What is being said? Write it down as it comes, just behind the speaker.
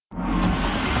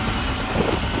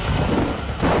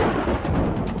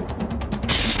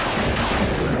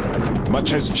Much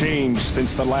has changed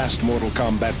since the last Mortal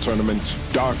Kombat tournament.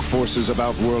 Dark forces of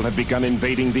Outworld have begun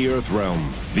invading the Earth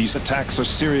realm. These attacks are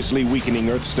seriously weakening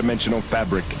Earth's dimensional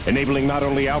fabric, enabling not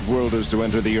only Outworlders to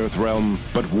enter the Earth realm,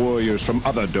 but warriors from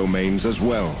other domains as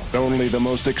well. Only the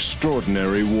most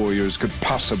extraordinary warriors could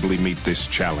possibly meet this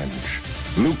challenge.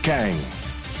 Liu Kang,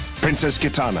 Princess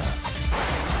Kitana,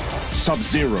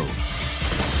 Sub-Zero,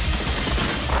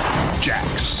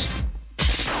 Jax,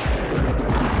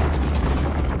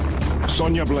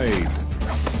 Sonya Blade,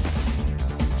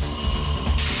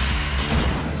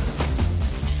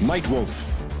 Nightwolf,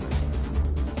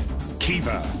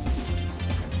 Kiva.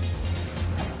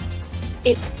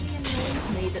 It really annoys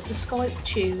me that the Skype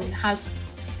tune has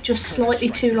just slightly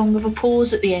too long of a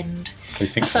pause at the end,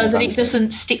 so that it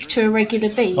doesn't stick to a regular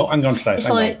beat. Oh, hang on, Stacey. It's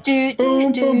like do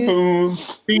do do. Boom,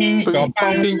 bing, bong,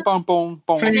 bang, Bing, bong, bong,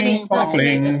 bong, fling, bing, bong,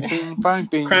 fling, bing, bang,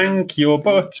 bing. crank your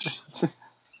butt.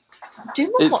 Do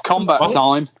more It's what combat voice?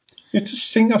 time. You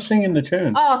just sing in the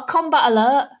tune. Oh, combat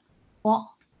alert! What?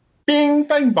 Bing,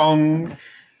 bang, bong.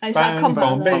 Is that Bang, combat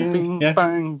bong, alert? bing. Bing, Yeah.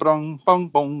 bang, bong, bong,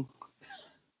 bong.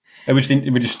 We're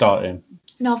just starting.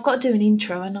 No, I've got to do an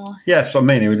intro, and I. Yeah, that's what I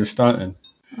mean. We're just starting.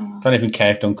 Don't even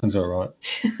care if Duncan's all right.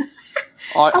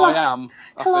 I am.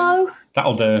 I Hello.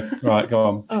 That'll do. Right, go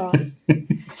on. All right.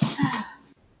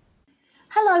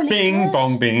 Hello, listeners. Bing,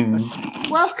 bong, bing.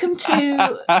 Welcome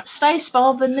to Stace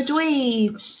Bob and the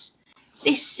Dweebs.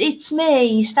 It's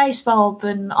me, Stace Bob,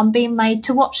 and I'm being made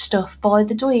to watch stuff by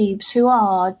the Dweebs, who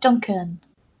are Duncan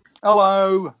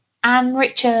Hello. and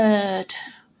Richard.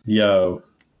 Yo.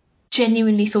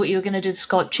 Genuinely thought you were going to do the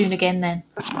Skype tune again then.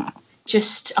 I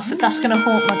thought that's going to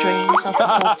haunt my dreams, for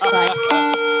God's sake.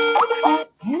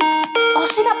 Oh,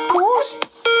 see that pause?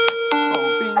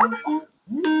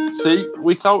 See,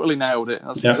 we totally nailed it.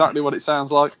 That's Yeah. exactly what it sounds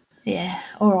like. Yeah,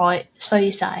 alright, so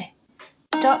you say.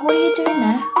 What are you doing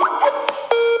there?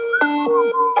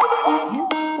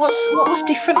 What was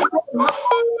different about that?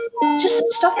 Just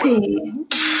stop it.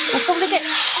 We'll probably get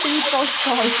sued by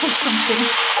Skype or something.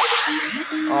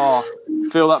 Oh,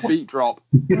 feel that beat drop.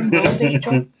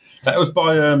 That was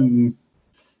by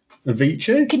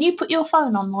Avicii. Can you put your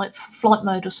phone on like flight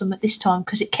mode or something this time?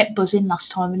 Because it kept buzzing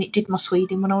last time and it did my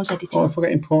Sweden when I was editing. Oh, I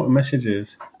forget important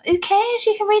messages. Who cares?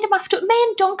 You can read them after. Me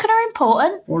and Duncan are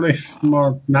important. What if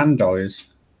my nan dies?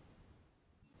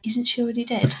 Isn't she already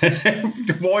dead?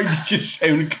 Why did you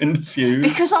sound confused?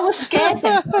 Because I was scared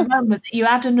then for a moment that you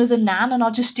had another nan and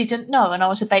I just didn't know, and I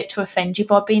was about to offend you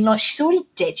by being like, she's already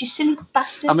dead, you silly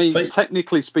bastard. I mean,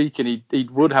 technically speaking, he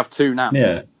would have two nans.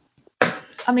 Yeah.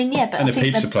 I mean, yeah, but And I a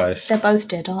think pizza place. they're both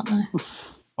dead, aren't they?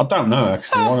 I don't know,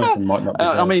 actually. One of them might not be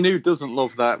dead. I mean, who doesn't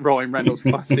love that Ryan Reynolds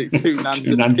classic, two nans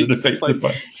Two and a nans and a pizza pizza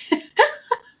place? place.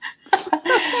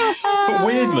 But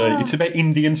weirdly, it's about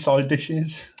Indian side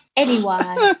dishes.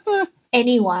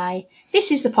 Anyway,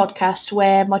 this is the podcast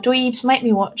where my dweebs make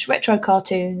me watch retro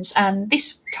cartoons, and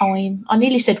this time, I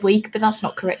nearly said week, but that's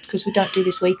not correct because we don't do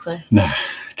this weekly. No,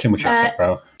 too much effort,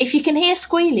 bro. If you can hear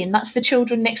squealing, that's the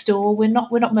children next door. We're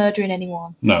not murdering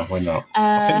anyone. No, we're not.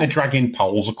 I think they're dragging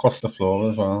poles across the floor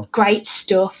as well. Great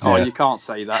stuff. Oh, you can't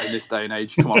say that in this day and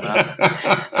age. Come on now.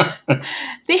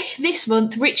 This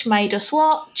month, Rich made us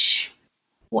watch...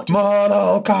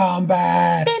 Mortal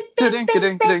Kombat!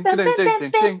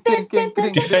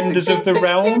 Defenders of the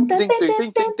Realm?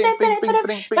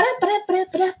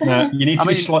 No, you need to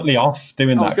be slightly off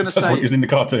doing that. That's what it was in the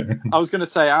cartoon. I was going to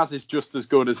say, Az is just as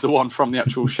good as the one from the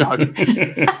actual show.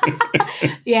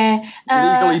 Yeah.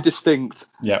 Legally distinct.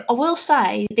 Yeah. I will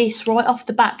say this right off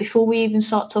the bat before we even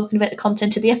start talking about the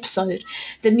content of the episode.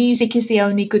 The music is the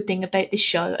only good thing about this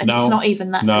show, and it's not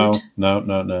even that good.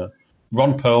 No.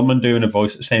 Ron Perlman doing a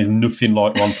voice that sounds nothing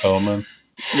like Ron Perlman.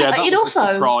 Yeah, that was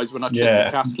a surprise when I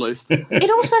checked the cast list. It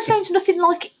also sounds nothing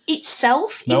like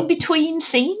itself in between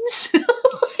scenes.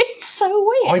 It's so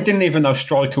weird. I didn't even know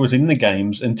Stryker was in the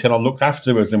games until I looked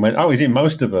afterwards and went, oh, he's in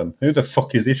most of them. Who the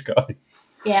fuck is this guy?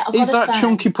 Yeah, I've He's got to that say,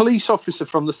 chunky police officer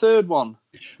from the third one.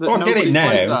 I get it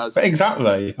now. But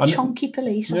exactly. Chunky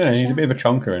police officer. Yeah, he's a bit of a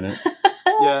chonker in it.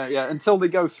 Yeah. Until they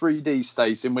go 3D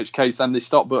Stace, in which case then they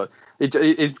stop. But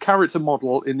his character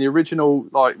model in the original,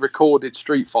 recorded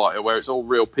Street Fighter, where it's all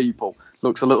real people,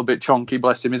 looks a little bit chunky.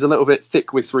 Bless him. He's a little bit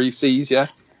thick with 3 C's. Yeah.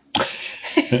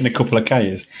 And a couple of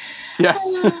K's. Yes.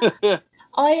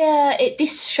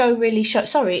 This show really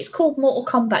shows. Sorry, it's called Mortal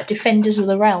Kombat: Defenders of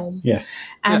the Realm. Yeah.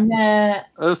 And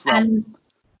Earthrealm.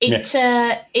 It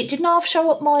didn't half show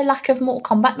up my lack of Mortal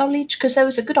Kombat knowledge because there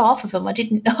was a good half of them I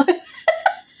didn't know.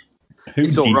 Who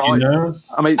did you know?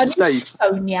 I mean, I knew Stace.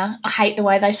 Sonya. I hate the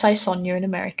way they say Sonya in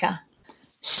America.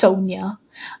 Sonya.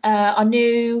 I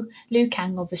knew Liu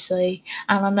Kang, obviously,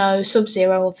 and I know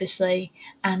Sub-Zero, obviously,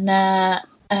 and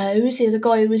who was the other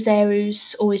guy who was there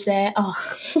who's always there? Oh,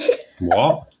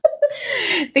 What?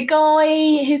 the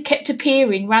guy who kept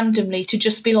appearing randomly to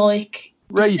just be like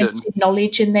Raiden. dispensing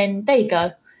knowledge, and then there you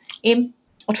go. Him.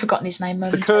 I'd forgotten his name The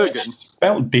momentarily. Kurgan.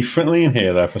 Spelt differently in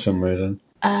here, though, for some reason.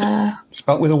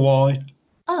 Spelt with a Y.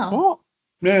 Oh, What?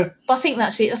 Yeah. but I think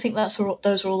that's it. I think those are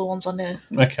all the ones I knew.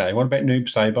 Okay, what about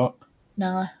Noob Saibot?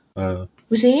 No. Oh.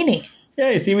 Was he in it? Yeah,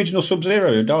 it's the original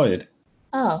Sub-Zero who died.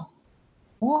 Oh.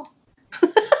 What?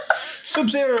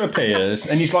 Sub-Zero appears,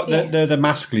 and he's like Yeah. the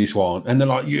maskless one, and they're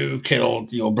like, you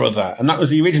killed your brother. And that was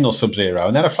the original Sub-Zero,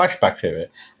 and then a flashback to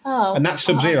it. Oh. And that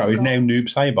Sub-Zero is now Noob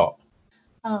Saibot.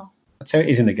 Oh. That's how it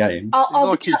is in the game. He's I'll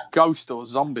like be a ghost or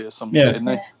zombie or some Yeah. shit, isn't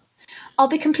he? I'll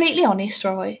be completely honest,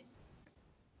 right?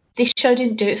 This show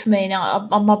didn't do it for me. Now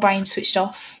my brain switched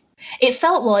off. It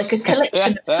felt like a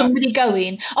collection of somebody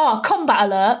going, combat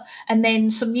alert, and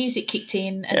then some music kicked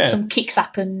in and some kicks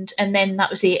happened, and then that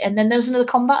was it. And then there was another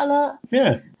combat alert.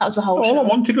 Yeah. That was the whole All show. I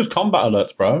wanted was combat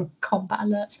alerts, bro. Combat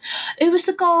alerts. Who was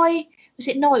the guy? Was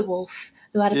it Nightwolf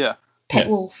who had a pet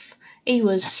wolf? He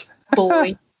was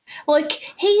boring. Like,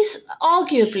 he's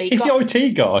arguably He's got... the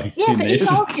IT guy. Yeah, in but this. he's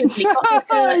arguably got like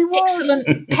an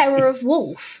excellent power of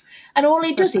wolf. And all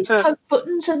he does is poke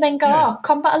buttons and then go,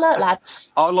 combat alert,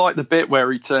 lads. I like the bit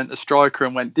where he turned to Stryker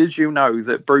and went, did you know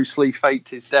that Bruce Lee faked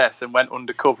his death and went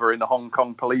undercover in the Hong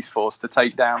Kong police force to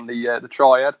take down the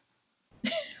Triad?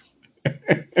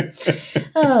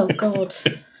 Oh, God.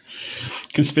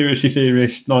 Conspiracy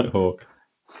theorist Nighthawk.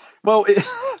 Well,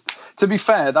 to be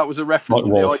fair, that was a reference to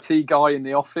Nightwolf. the IT guy in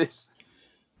the office.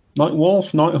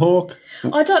 Nightwolf? Nighthawk?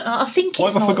 I don't know. I think Why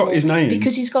it's have I forgot Nightwolf his name?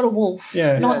 because he's got a wolf.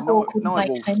 Yeah. Nighthawk wouldn't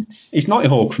make Nightwolf. sense. He's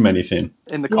Nighthawk from anything.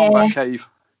 In the combat cave.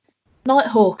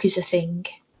 Nighthawk is a thing.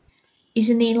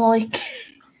 Isn't he like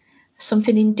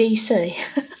something in DC?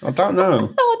 I don't know.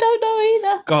 No, I don't know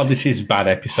either. God, this is a bad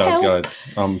episode, Help.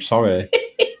 guys. I'm sorry.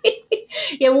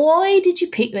 Yeah, why did you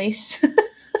pick this?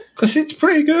 Because it's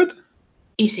pretty good.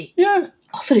 Is it? Yeah.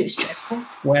 I thought it was dreadful.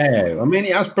 Well, I mean,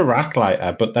 it has Barack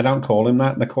later, but they don't call him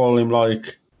that. They call him,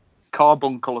 like...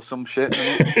 Carbuncle or some shit.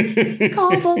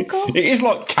 Carbuncle. It is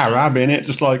like Carab, innit?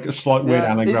 Just like a slight weird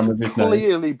anagram of his name.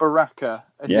 Clearly Baraka.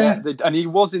 And he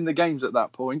was in the games at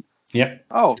that point. Yeah.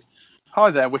 Oh, hi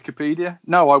there, Wikipedia.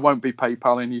 No, I won't be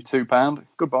PayPaling you £2.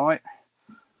 Goodbye.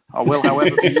 I will,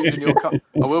 however,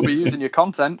 be using your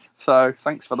content. So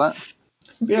thanks for that.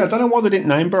 Yeah, I don't know why they didn't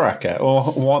name Baraka or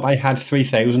why they had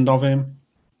 3,000 of him.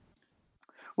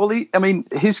 Well,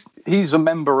 he's a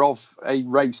member of a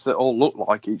race that all look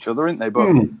like each other, aren't they? But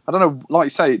I don't know, like you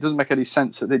say, it doesn't make any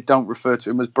sense that they don't refer to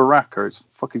him as Baraka. It's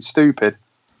fucking stupid.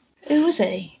 Who was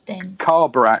he then?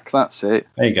 Carbrak, that's it.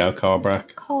 There you go,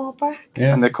 Carbrak. Carbrak.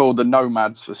 Yeah. And they're called the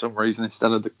Nomads for some reason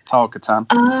instead of the Tarkatan.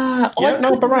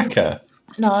 Baraka?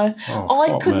 No.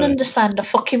 I couldn't me. understand a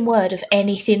fucking word of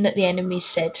anything that the enemies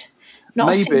said.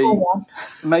 Not a single one.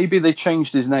 Maybe they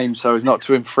changed his name so as not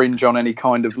to infringe on any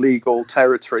kind of legal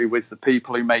territory with the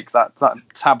people who make that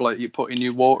tablet you put in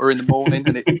your water in the morning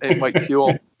and it wakes you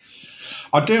up.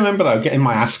 I do remember, though, getting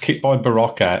my ass kicked by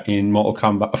Baraka in Mortal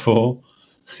Kombat 4.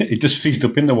 It just fizzed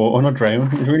up in the water and I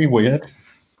drowned. It was really weird.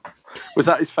 Was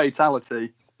that his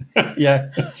fatality?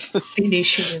 Yeah.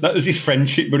 Finish him. That was his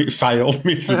friendship, but it failed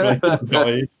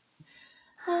miserably.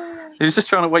 He was just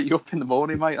trying to wake you up in the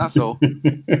morning, mate, that's all.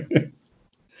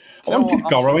 I wanted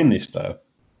Goro in this, though.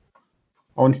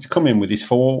 I wanted to come in with his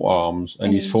 4 arms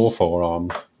and his 4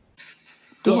 forearms.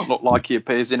 Doesn't look like he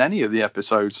appears in any of the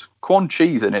episodes. Quan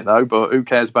Chi's in it, though, but who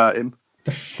cares about him?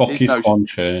 The fuck is Quan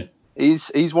Chi?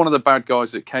 He's one of the bad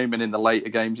guys that came in the later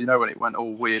games, you know, when it went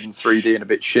all weird and 3D and a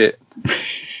bit shit.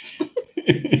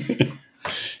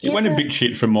 It went a bit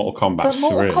shit from Mortal Kombat 3. But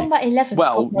Mortal Kombat 11's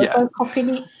got Robocop in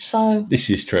it, so...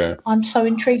 This is true. I'm so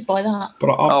intrigued by that.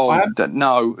 But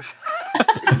no.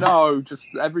 No, just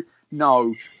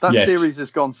no. That series has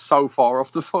gone so far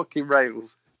off the fucking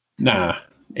rails. Nah,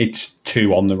 it's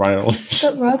too on the rails.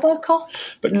 But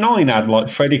Robocop? But 9 had, like,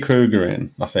 Freddy Krueger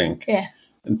in, I think. Yeah.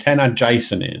 And 10 had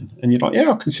Jason in. And you're like,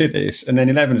 yeah, I can see this. And then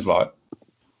 11 is like,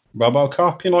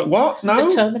 Robocop? You're like, what? No?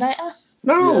 The Terminator?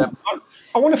 No. Yeah.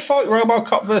 I want to fight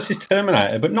Robocop versus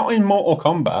Terminator, but not in Mortal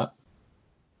Kombat.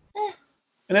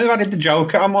 And then they added the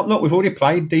Joker. I'm like, look, we've already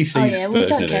played DC's version of this. Oh, yeah, we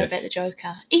don't care about the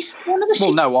Joker. He's one of the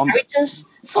characters.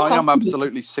 I am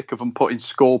absolutely sick of them putting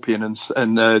Scorpion and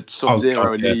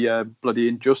Sub-Zero in the bloody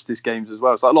Injustice games as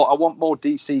well. It's like, look, I want more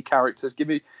DC characters. Give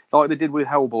me, like they did with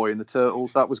Hellboy and the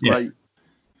Turtles. That was great. Yeah.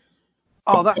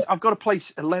 Oh, I've got to play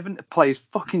 11 to play as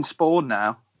fucking Spawn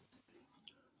now.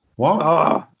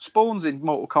 What? Spawn's in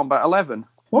Mortal Kombat 11.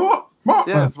 What?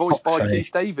 Yeah, Oh, voiced by fuck's sake.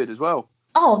 Keith David as well.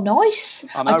 Oh, nice.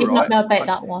 I know, I did right? not know about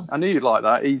that one. I knew you'd like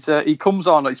that. He comes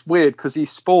on. It's weird because he's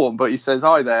Spawn, but he says,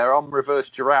 "Hi there, I'm Reverse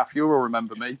Giraffe. You'll all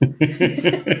remember me." Long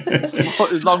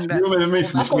neck. You remember me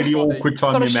from this really awkward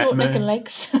time Got a you met short neck and me?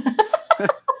 legs.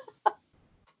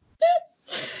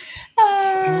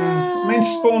 I mean,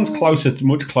 Spawn's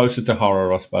much closer to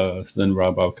horror, I suppose, than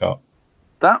RoboCop.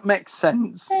 That makes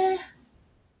sense.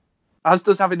 As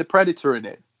does having the Predator in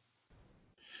it.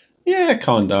 Yeah,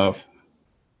 kind of.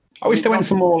 I wish they went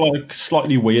for more like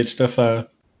slightly weird stuff though.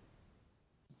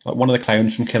 Like one of the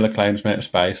clowns from Killer Clowns from Outer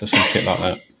Space or some shit like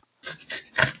that.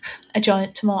 A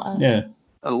giant tomato. Yeah.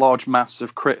 A large mass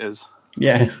of critters.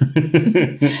 Yeah.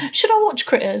 Should I watch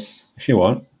Critters? If you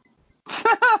want.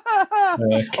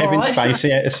 Kevin Alright.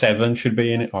 Spacey out of 7 should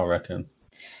be in it, I reckon.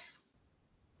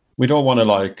 We'd all want to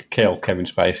like kill Kevin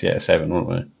Spacey out of 7, wouldn't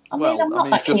we? I mean, I'm not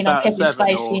that just keen on out of Kevin 7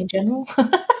 Spacey in general.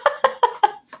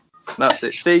 That's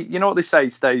it. See, you know what they say,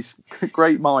 Stace?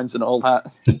 Great minds and all that.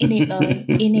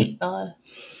 In it though.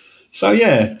 So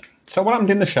yeah. So what happened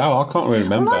in the show? I can't really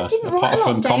remember. Well, I didn't write a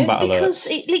lot down because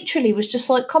it literally was just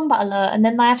like Combat Alert, and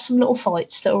then they have some little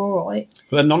fights that are all right.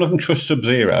 But then none of them trust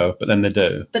Sub-Zero, but then they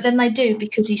do. But then they do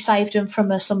because he saved them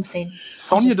from a something.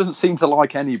 Sonya doesn't seem to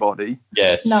like anybody.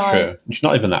 Yeah, it's true. She's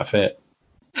not even that fit.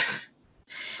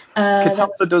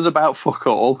 Katana does about fuck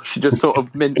all. She just sort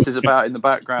of minces about in the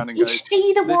background and goes, Is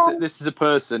she the one? This is a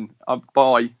person.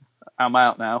 Bye. I'm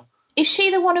out now. Is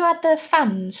she the one who had the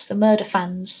fans, the murder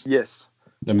fans? Yes.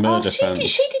 The murder fans.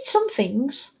 She did some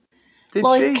things. Did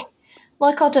she?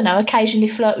 Like, I don't know, occasionally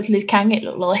flirt with Liu Kang, it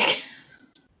looked like.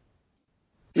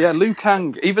 Yeah, Liu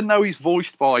Kang, even though he's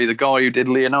voiced by the guy who did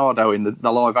Leonardo in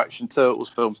the live-action Turtles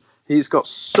films, he's got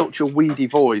such a weedy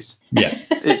voice. Yeah.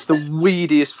 It's the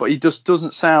weediest voice. He just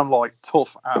doesn't sound like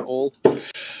tough at all.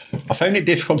 I found it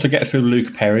difficult to get through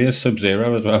Luke Perry as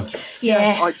Sub-Zero as well.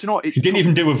 Yeah. Do you know what? He didn't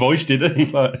even do a voice, did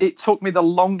he? It took me the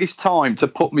longest time to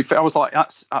put me. I was like,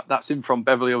 that's him from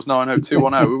Beverly Hills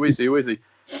 90210. Who is he? Who is he?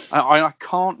 I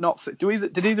can't not.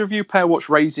 Did either of you pair watch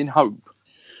Raising Hope?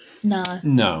 No.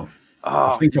 No.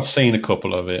 I think I've seen a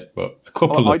couple of it, but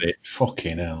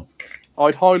fucking hell.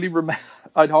 I'd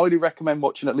highly recommend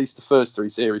watching at least the first 3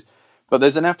 series. But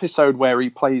there's an episode where he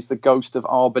plays the ghost of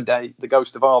Arbor Day,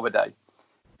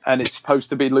 and it's supposed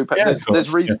to be Luke. Yeah,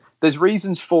 there's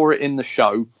reasons for it in the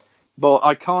show, but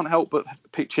I can't help but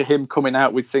picture him coming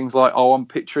out with things like, I'm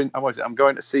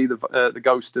going to see the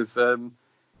ghost of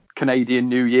Canadian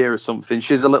New Year or something.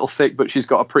 She's a little thick, but she's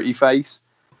got a pretty face.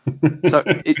 So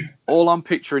all I'm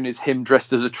picturing is him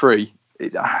dressed as a tree.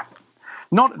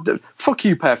 Fuck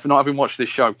you, Per, for not having watched this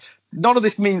show. None of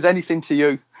this means anything to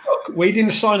you. We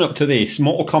didn't sign up to this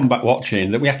Mortal Kombat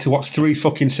watching that we had to watch 3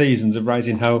 fucking seasons of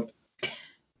Raising Hope.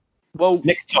 Well,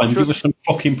 next time, give us some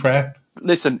fucking prep.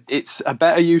 Listen, it's a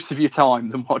better use of your time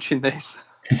than watching this.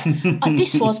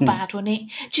 This was bad, wasn't it?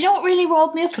 Do you know what really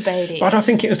riled me up about it? I don't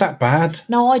think it was that bad.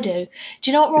 No, I do.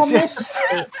 Do you know what riled me up about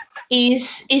it?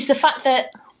 Is the fact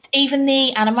that even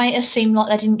the animators seemed like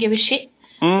they didn't give a shit.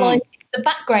 Like, the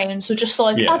backgrounds were just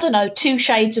like, I don't know, 2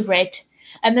 shades of red.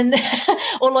 And then,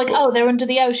 or like, they're under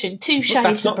the ocean, 2 shades of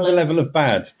blue. That's not the level of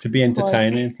bad to be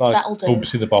entertaining. Like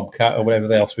Bubsy the Bobcat or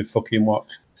whatever else we fucking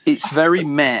watched. It's very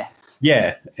meh.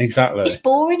 Yeah, exactly. It's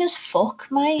boring as fuck,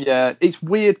 mate. Yeah, it's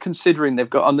weird considering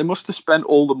they must have spent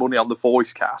all the money on the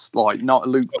voice cast, like not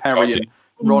Luke Perry and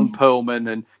Ron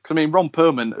Perlman. And cause, I mean, Ron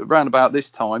Perlman, around about this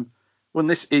time,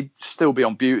 he'd still be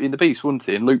on Beauty and the Beast, wouldn't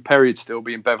he? And Luke Perry would still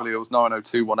be in Beverly Hills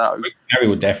 90210. Luke Perry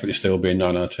would definitely still be in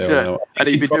 90210. Yeah. And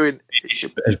he'd be doing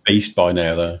as Beast by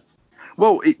now, though.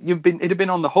 Well, it'd have been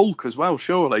on the Hulk as well,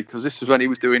 surely, because this was when he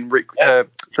was doing Rick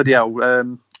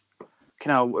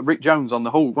Jones on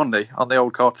the Hulk, wasn't he? On the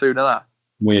old cartoon of that.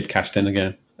 Weird casting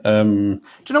again. Do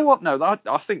you know what? No,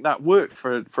 I think that worked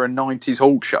for a 90s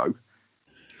Hulk show.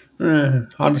 I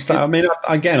understand. I mean,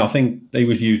 again, I think he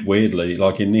was used weirdly.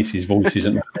 Like in this, his voice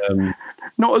isn't.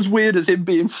 Not as weird as him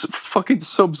being fucking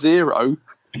Sub-Zero.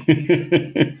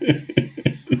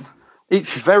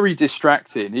 It's very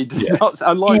distracting. He does not.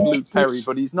 I like Luke Perry,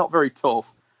 but he's not very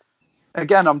tough.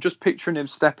 Again, I'm just picturing him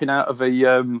stepping out of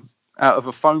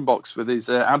a phone box with his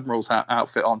Admiral's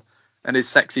outfit on and his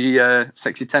sexy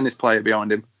tennis player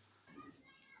behind him.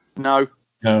 No.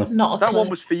 Not that one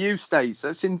was for you, Stace.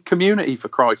 That's in Community, for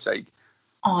Christ's sake.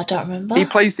 Oh, I don't remember. He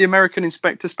plays the American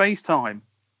Inspector Spacetime.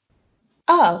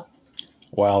 Oh.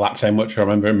 Well, that's how much I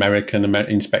remember American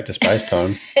Inspector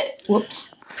Spacetime.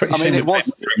 Whoops. Pretty similar. It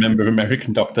was. I remember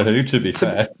American Doctor Who. To be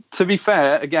fair. To be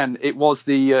fair, again, it was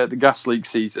the gas leak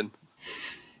season.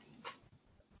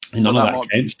 None of that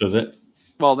counts, does it?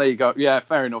 Well, there you go. Yeah,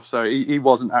 fair enough. So he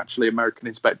wasn't actually American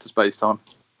Inspector Spacetime.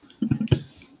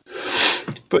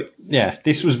 But yeah,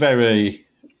 this was very.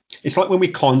 It's like when we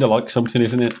kind of like something,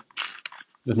 isn't it?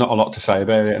 There's not a lot to say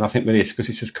about it, and I think with this, because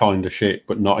it's just kind of shit,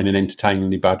 but not in an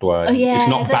entertainingly bad way. Oh, yeah, it's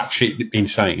not batshit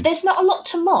insane. There's not a lot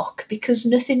to mock because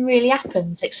nothing really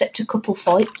happens except a couple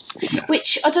fights,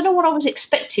 which I don't know what I was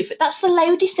expecting, but that's the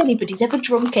loudest anybody's ever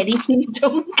drunk anything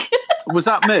dunk. Was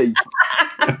that me?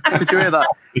 Did you hear that?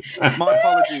 My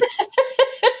apologies.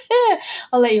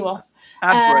 I'll let you off.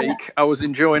 Ad break. I was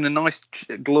enjoying a nice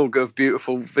glug of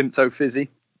beautiful Vimto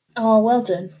Fizzy. Oh, well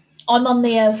done. I'm on the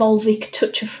Volvic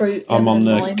Touch of Fruit. I'm on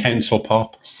the Kensal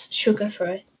Pop. Sugar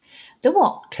free. The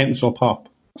what? Kensal Pop.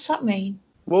 What's that mean?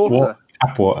 Water.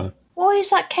 Tap water. Why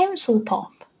is that council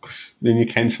pop? Then you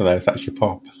cancel there if that's your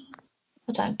pop.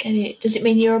 I don't get it. Does it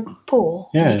mean you're poor?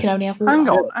 Yeah. And you can only have water?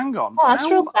 Hang on. Oh, that's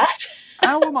real sad.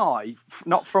 How am I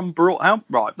not from Brum?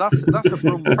 Right, that's a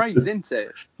Brum phrase, isn't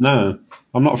it? No,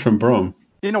 I'm not from Brum.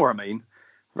 You know what I mean?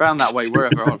 Round that way,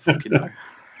 wherever, I don't fucking know.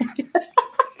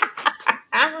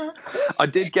 I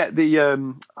did get the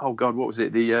oh god, what was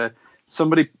it? The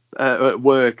somebody at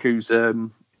work who's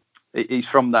he's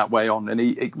from that way on, and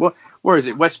he where is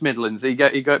it? West Midlands. He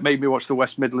made me watch the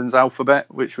West Midlands alphabet,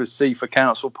 which was C for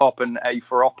Council Pop and A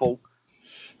for Opal.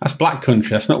 That's Black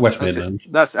Country. That's not West Midlands.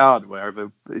 That's hard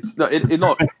wherever. It's not.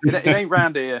 It ain't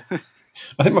round here.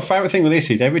 I think my favourite thing with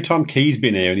this is every time Key's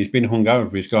been here and he's been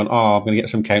hungover, he's gone, "Oh, I'm going to get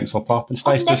some Council Pop," and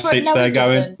Stace just sits there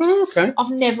going, "Oh, okay."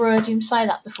 I've never heard him say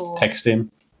that before. Text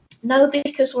him. No,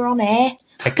 because we're on air.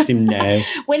 Text him now.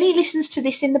 When he listens to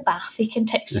this in the bath, he can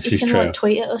text. He can like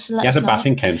tweet at us and let us know. He has a bath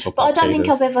in Council Pop. But I don't think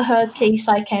I've ever heard Key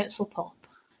say Council Pop.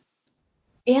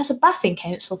 He has a bath in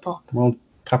Council Pop. Well,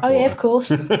 tap water. Yeah, of course.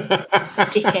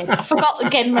 Dickhead. I forgot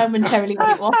again momentarily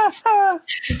what it was.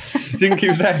 Didn't he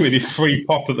was there with his free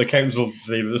pop at the council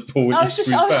team? I was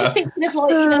just thinking of like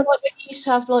when you used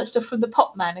to have like stuff from the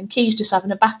Pop Man, and Key's just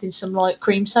having a bath in some like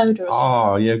cream soda or something.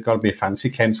 Oh, you've got to be a fancy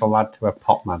council lad to have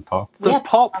Pop Man pop. The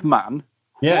Pop Man.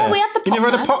 Yeah, we had the Pop Man. You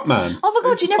never had a Pop Man? Oh my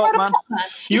god, you never had a Pop Man?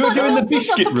 You were doing the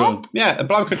biscuit run. Yeah, a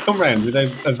bloke would come round with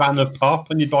a van of pop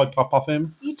and you'd buy pop off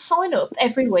him. You'd sign up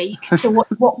every week to what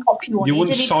pop you wanted. You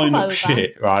wouldn't sign up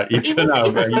shit, right? You'd turn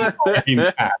over and you'd put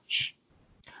in cash.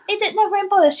 No,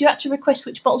 Rainbow Us, you had to request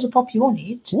which bottles of pop you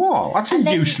wanted. What? That's a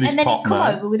useless and then pop, he'd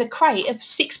come over with a crate of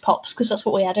 6 pops, because that's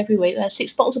what we had every week. We had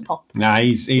 6 bottles of pop. Nah,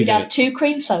 we'd have 2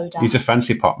 cream soda. He's a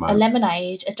fancy pop man. A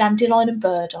lemonade, a dandelion and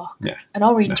burdock, an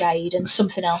orangeade, and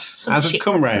something else. As I'd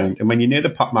come round, and when you knew the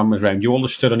pop man was round, you all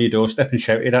just stood on your doorstep and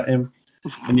shouted at him.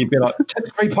 And you'd be like,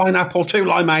 3 pineapple, 2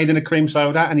 limeade, and a cream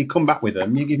soda, and he'd come back with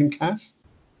them. You give him cash.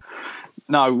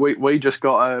 No, we just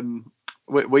got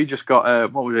what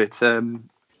was it?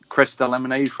 Cresta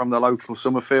lemonade from the local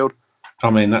Summerfield. I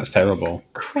mean, that's terrible.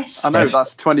 Cresta. I know,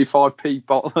 that's 25p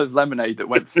bottle of lemonade that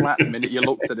went flat the minute you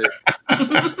looked at it.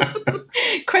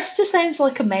 Cresta sounds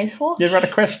like a mouthwash. You ever had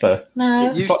a Cresta?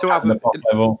 No. It used to have a pop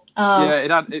level. Oh.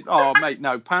 Yeah, oh mate,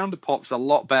 no, Pounder Pop's a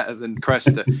lot better than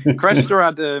Cresta.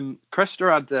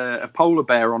 Cresta had a polar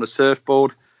bear on a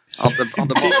surfboard on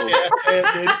the bottle.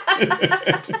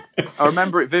 I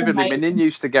remember it vividly. My nin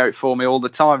used to get it for me all the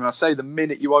time. And I say the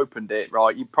minute you opened it,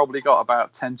 right, you probably got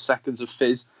about 10 seconds of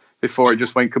fizz before it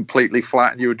just went completely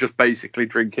flat and you were just basically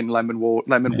drinking lemon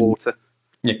water.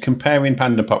 Yeah, comparing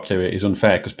Panda Pop to it is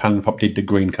unfair because Panda Pop did the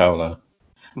green cola.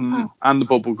 And the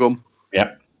bubble gum.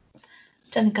 Yep.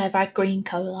 Don't think I ever had green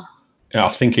cola. Yeah, I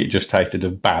think it just tasted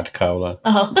of bad cola.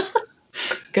 Oh,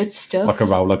 good stuff. Like a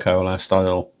roller cola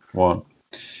style one.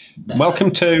 Welcome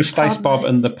to Stace Bob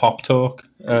and the Pop Talk.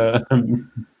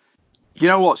 You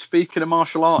know what? Speaking of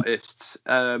martial artists,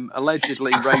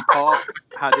 allegedly Ray Park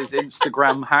had his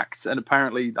Instagram hacked, and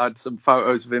apparently had some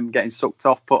photos of him getting sucked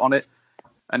off put on it.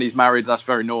 And he's married. That's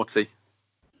very naughty.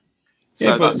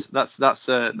 So yeah, that's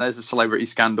there's a celebrity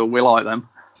scandal. We like them.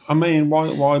 I mean,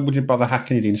 why would you bother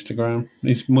hacking his Instagram?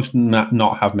 He must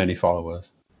not have many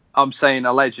followers. I'm saying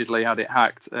allegedly had it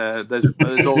hacked.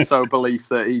 There's also a belief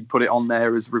that he put it on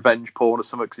there as revenge porn or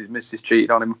something because his missus cheated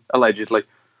on him, allegedly.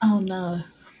 Oh, no.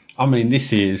 I mean,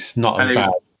 this is not as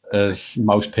bad as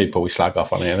most people we slag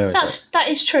off on here. That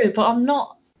is true, but I'm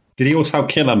not... Did he also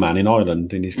kill a man in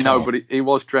Ireland in his car? No, but he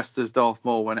was dressed as Darth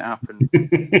Maul when it happened.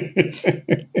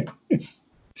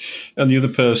 And the other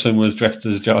person was dressed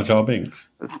as Jar Jar Binks?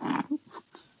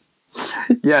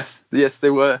 Yes, they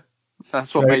were.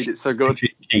 That's what made it so good.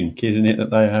 Kink, isn't it,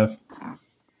 that they have?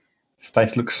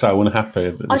 Stace looks so unhappy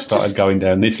that they started going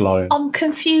down this line. I'm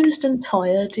confused and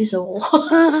tired is all.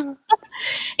 I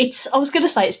was going to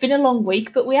say it's been a long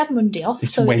week, but we had Monday off.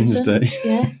 It's Wednesday.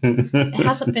 It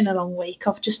hasn't been a long week.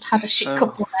 I've just had a shit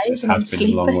couple of days and I'm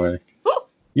sleeping. It has been a long week.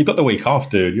 You've got the week off,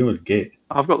 dude. You're a git.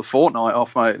 I've got the fortnight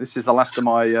off, mate. This is the last of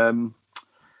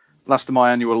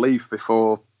my annual leave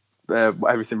before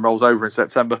everything rolls over in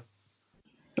September.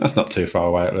 That's not too far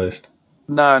away, at least.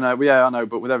 No, yeah, I know,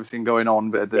 but with everything going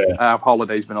on, our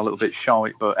holiday's been a little bit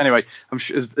shite. But anyway, I'm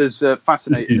sure, as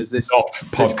fascinating as this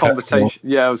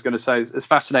conversation, I was going to say, as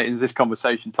fascinating as this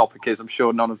conversation topic is, I'm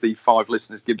sure none of the 5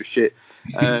 listeners give a shit.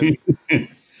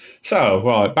 So,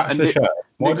 right, back to the show.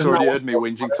 Nick's already heard me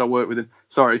whinging because I work with him.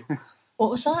 Sorry.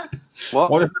 What was that?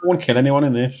 What? Why does no one kill anyone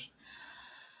in this?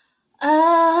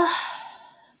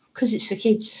 Because it's for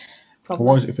kids. Probably.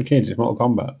 Why is it for kids? It's Mortal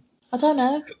Kombat. I don't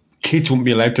know. Kids wouldn't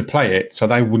be allowed to play it, so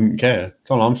they wouldn't care. That's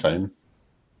all I'm saying.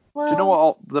 Well, do you know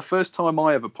what? The first time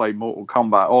I ever played Mortal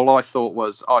Kombat, all I thought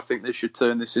was, I think they should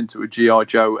turn this into a G.I.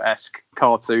 Joe-esque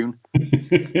cartoon.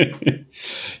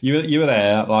 You were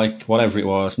there, like, whatever it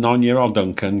was, 9-year-old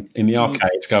Duncan in the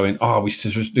arcades going,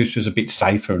 this was a bit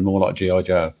safer and more like G.I.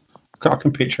 Joe. I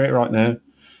can picture it right now.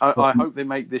 I hope they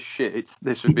make this shit.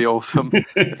 This would be awesome.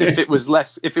 If it was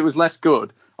less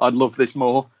good, I'd love this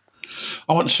more.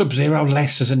 I want Sub-Zero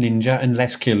less as a ninja and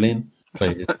less killing,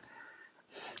 please.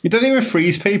 He doesn't even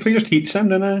freeze people, he just hits them,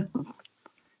 doesn't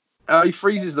he? He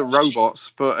freezes the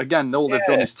robots, but again, all they've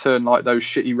done is turn like those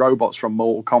shitty robots from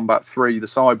Mortal Kombat 3, the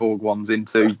cyborg ones,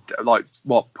 into like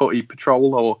Putty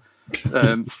Patrol or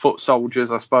foot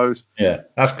soldiers, I suppose. Yeah,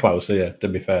 that's closer. Yeah, to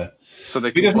be fair. So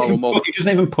they can blow them up. He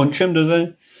doesn't even punch them, does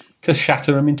he? To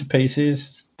shatter them into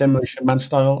pieces, Demolition Man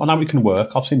style. I know it can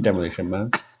work. I've seen Demolition Man.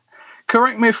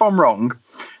 Correct me if I'm wrong.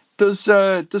 Does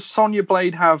Sonya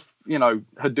Blade have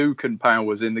Hadouken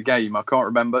powers in the game? I can't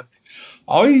remember.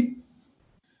 I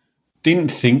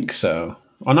didn't think so.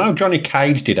 I know Johnny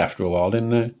Cage did after a while,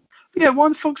 didn't he? Yeah, why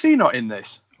the fuck's he not in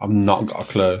this? I've not got a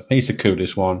clue. He's the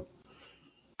coolest one.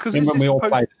 Remember when we all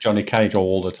played Johnny Cage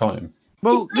all the time?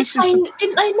 Well,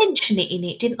 didn't they mention it in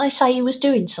it? Didn't they say he was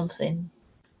doing something?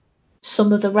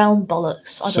 Some of the realm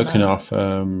bollocks. I don't Sucking know. off.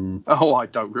 I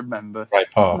don't remember. Ray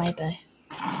Park. Maybe.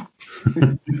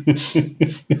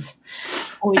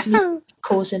 Always me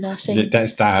causing a scene.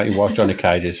 That's that. It was Johnny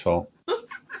Cage's fault.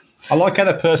 I like how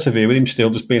they persevere with him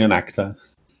still just being an actor.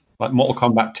 Like Mortal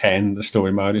Kombat 10, the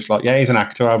story mode. It's like, he's an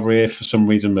actor over here for some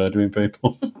reason murdering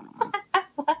people.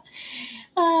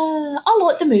 I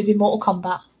like the movie Mortal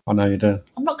Kombat. I know you do.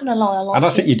 I'm not going to lie, I like it. And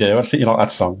I think you do. I think you like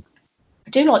that song. I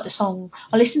do like the song.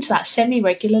 I listen to that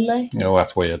semi-regularly. Oh,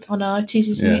 that's weird. I know, it is,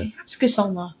 isn't it? It's a good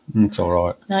song, though. It's all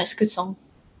right. No, it's a good song.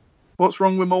 What's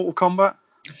wrong with Mortal Kombat?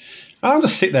 I'll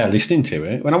just sit there listening to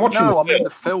it. When I watch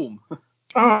the film.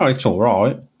 Oh, it's all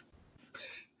right.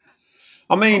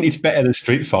 I mean, it's better than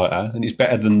Street Fighter, and it's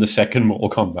better than the second Mortal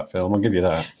Kombat film. I'll give you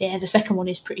that. Yeah, the second one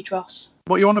is pretty dross.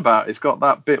 What are you on about? It's got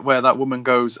that bit where that woman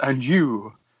goes, "And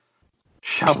you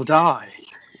shall die,"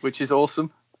 which is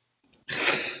awesome.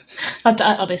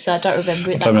 Honestly, I don't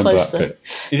remember it that closely.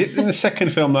 Is it in the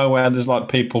second film, though, where there's like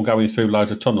people going through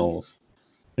loads of tunnels,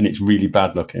 and it's really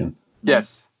bad looking?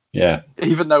 Yes. Yeah.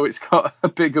 Even though it's got a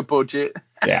bigger budget.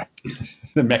 Yeah.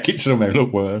 They make it somehow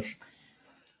look worse.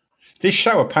 This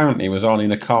show apparently was on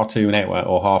in a cartoon hour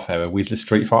or half hour with the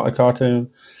Street Fighter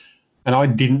cartoon. And I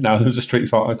didn't know there was a Street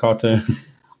Fighter cartoon.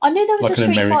 I knew there was a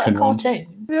Street Fighter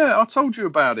cartoon. Yeah, I told you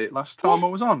about it last time I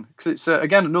was on. Because it's,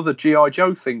 again, another G.I.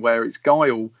 Joe thing where it's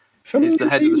Guile is the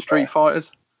head of the Street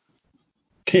Fighters.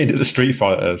 Head of the Street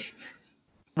Fighters?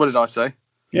 What did I say?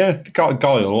 Yeah, the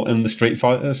Guile and the Street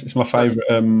Fighters. It's my favourite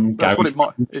game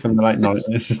from the late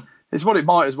 90s. It's what it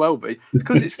might as well be.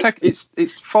 Because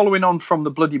it's following on from the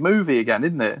bloody movie again,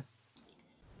 isn't it?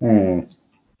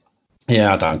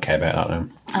 Yeah, I don't care about that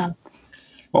then.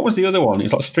 What was the other one?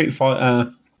 It's like Street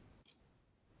Fighter.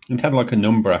 It had like a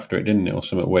number after it, didn't it? Or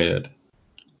something weird.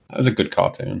 That was a good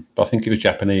cartoon. But I think it was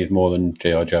Japanese more than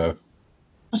G.I. Joe.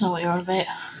 I don't know what you're on about.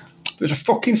 There's a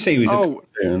fucking series of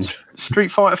cartoons. Street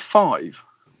Fighter 5?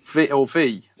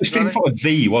 V? Street Fighter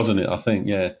V, wasn't it? I think,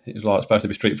 yeah. It was like supposed to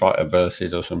be Street Fighter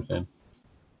Versus or something.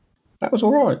 That was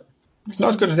all right. It's not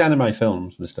as good as the anime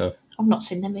films and stuff. I've not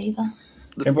seen them either.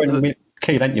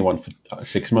 Key lent you one for like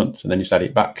 6 months, and then you just had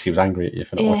it back because he was angry at you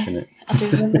for not watching it. I do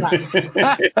remember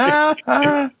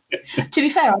that. To be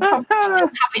fair, I'd probably still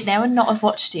have it now and not have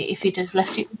watched it if he'd have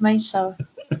left it with me. So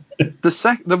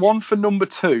the one for number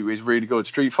 2 is really good.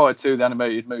 Street Fighter 2, the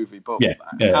animated movie, but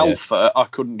Alpha I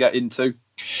couldn't get into.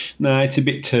 No, it's a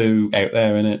bit too out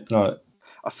there, isn't it? Like,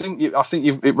 I think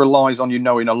it relies on you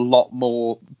knowing a lot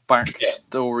more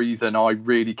backstory than I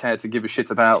really care to give a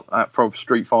shit about from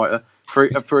Street Fighter.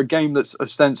 For a game that's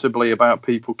ostensibly about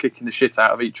people kicking the shit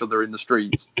out of each other in the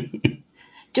streets.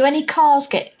 Do any cars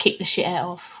get kicked the shit out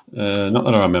of? Not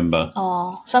that I remember.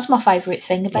 Oh, so that's my favourite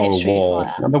thing about Street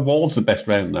Fighter. No, the wall's the best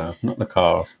round now, not the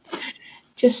cars.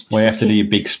 Just Where you have to do your fucking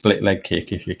big split leg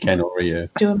kick if you can or you.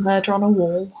 do a murder on a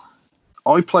wall.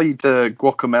 I played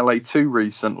Guacamelee 2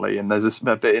 recently, and there's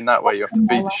a bit in that where you have to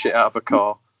beat the shit out of a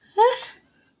car.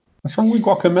 What's wrong with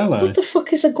guacamole? What the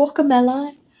fuck is a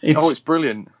guacamole? It's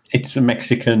brilliant. It's a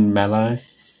Mexican melee.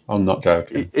 I'm not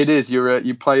joking. It is.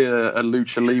 You play a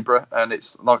lucha libre, and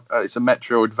it's like it's a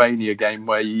Metroidvania game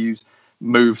where you use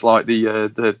moves like the I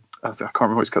can't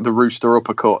remember what it's called, the rooster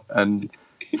uppercut and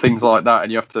things like that,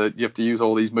 and you have to use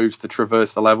all these moves to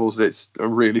traverse the levels. It's a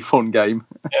really fun game.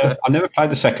 Yeah, I never played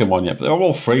the second one yet, but they were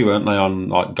all free, weren't they? On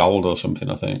like gold or something,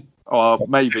 I think.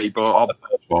 Maybe, but The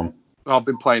first one. I've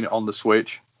been playing it on the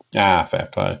Switch. Ah, fair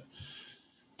play.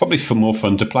 Probably more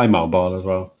fun to play mobile as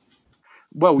well.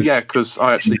 Well, yeah, because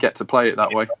I actually get to play it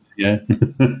that way. Yeah.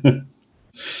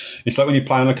 It's like when you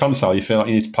play on a console, you feel like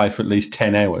you need to play for at least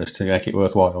 10 hours to make it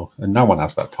worthwhile. And no one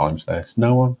has that time space.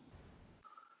 No one.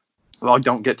 I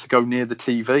don't get to go near the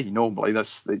TV normally.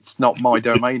 It's not my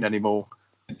domain anymore.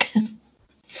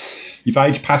 You've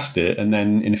aged past it, and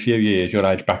then in a few years, you'll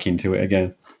age back into it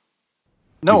again.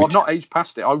 No, I've not aged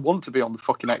past it. I want to be on the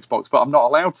fucking Xbox, but I'm not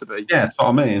allowed to be. Yeah, that's what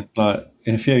I mean. Like,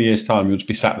 in a few years' time, you'll just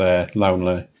be sat there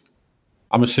lonely.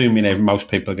 I'm assuming most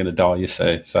people are going to die, you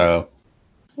see, so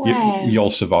Wow.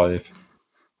 you'll survive.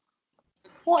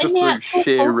 What Just in the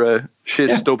through actual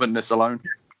sheer stubbornness alone.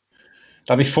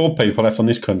 There'll be 4 people left on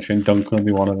this country, and Duncan will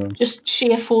be one of them. Just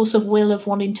sheer force of will of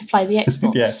wanting to play the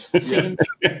Xbox.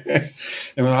 Yeah.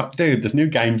 And we're like, dude, there's new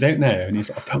games out now. And he's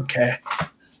like, I don't care.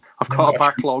 I've got a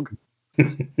backlog.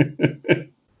 I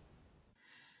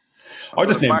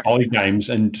just need to buy games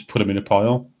and just put them in a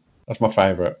pile. That's my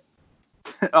favourite.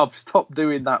 I've stopped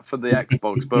doing that for the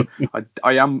Xbox, but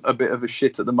I am a bit of a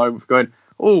shit at the moment for going,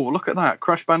 oh, look at that,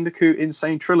 Crash Bandicoot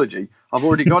Insane Trilogy. I've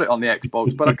already got it on the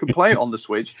Xbox, but I can play it on the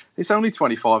Switch. It's only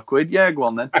 25 quid. Yeah, go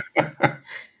on then.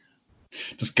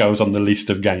 Just goes on the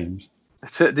list of games.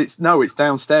 It's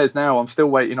downstairs now. I'm still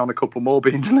waiting on a couple more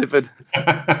being delivered.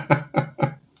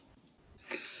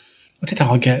 What did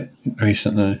I get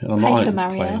recently? And I'm Paper not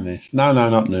Mario. playing this. No,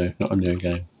 not new. Not a new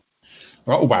game.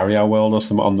 I got a Wario World or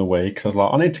something on the Wii because I was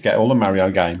like, I need to get all the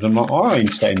Mario games. I'm like, I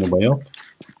ain't setting the Wii up.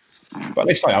 But at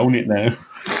least I own it now.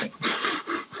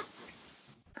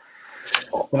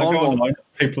 When I go online,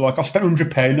 people are like, I spent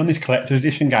 £100 on this collector's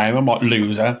edition game. I'm like,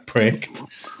 loser, prick.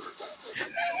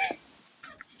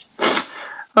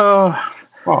 Oh,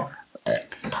 What?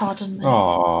 Pardon me.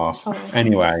 Oh, Sorry.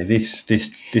 anyway, this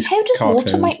How does cartoon,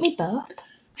 water make me burp?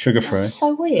 sugar free. That's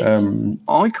so weird.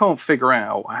 I can't figure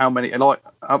out how many. Like,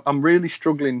 I'm really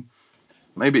struggling.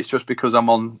 Maybe it's just because I'm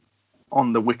on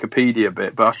the Wikipedia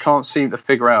bit, but I can't seem to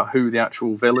figure out who the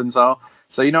actual villains are.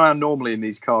 So you know how normally in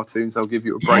these cartoons they'll give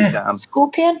you a breakdown.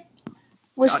 Scorpion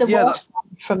was the yeah, worst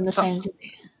one from the sounds of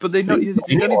it. But you don't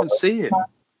even see it.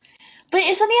 But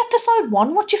it's only episode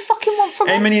 1. What do you fucking want from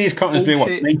How it? many of these cartoons do you want?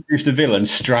 Bullshit. They introduce the villain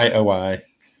straight away.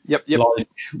 Yep. Like,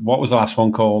 what was the last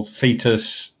one called?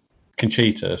 Fetus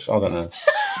Conchitas? I don't know.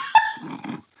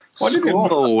 What did it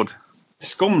want? Lord.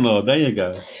 Scumlord, there you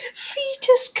go.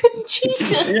 Fetus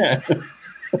Conchita. Yeah.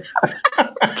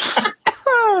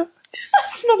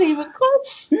 That's not even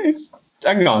close.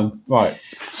 Hang on. Right.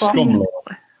 Scumlord.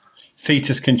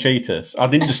 Fetus Conchitas. I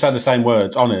didn't just say the same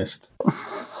words, honest.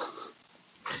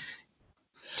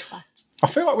 I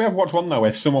feel like we have watched one though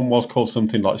where someone was called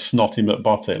something like Snotty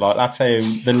McBotty. Like that's how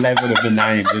the level of the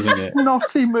names, isn't it?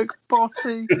 Snotty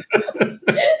McBotty.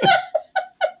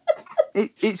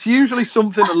 It's usually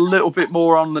something a little bit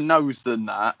more on the nose than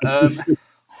that.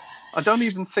 I don't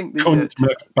even think the Cunt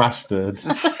bastard.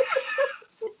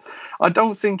 I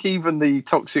don't think even the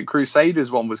Toxic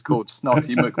Crusaders one was called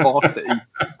Snotty McBotty.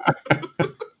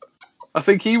 I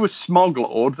think he was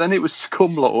Smoglord, then it was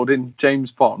Scumlord in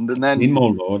James Bond, and then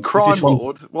Lord. Crime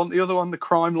Lord. Wasn't the other one the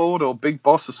Crime Lord or Big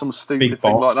Boss or some stupid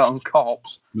thing like that on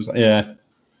Cops? Yeah.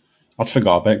 I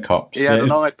forgot about Cops. He had an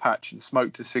eye patch and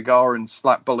smoked a cigar and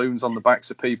slapped balloons on the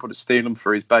backs of people to steal them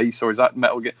for his base, or is that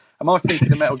Metal Gear? Am I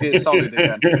thinking of Metal Gear Solid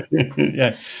again?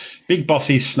 Yeah. Big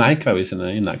Bossy's Snake, though, isn't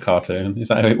he, in that cartoon? Is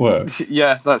that how it works?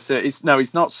 Yeah, that's it. He's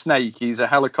not Snake. He's a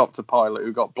helicopter pilot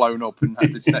who got blown up and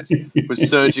was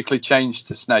surgically changed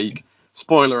to Snake.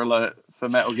 Spoiler alert for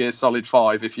Metal Gear Solid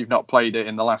 5 if you've not played it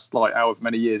in the last however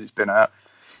many years it's been out.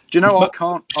 Do you know I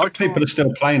can't. People are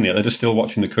still playing it. They're just still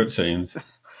watching the cutscenes.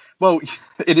 Well,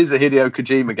 it is a Hideo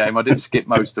Kojima game. I did skip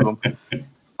most of them.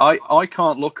 I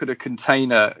can't look at a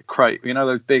container crate,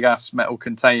 those big ass metal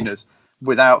containers,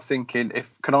 without thinking,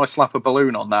 can I slap a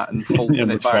balloon on that and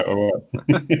Fulton it back?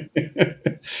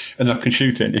 And I can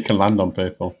shoot it and it can land on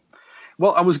people.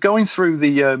 Well, I was going through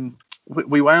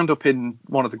we wound up in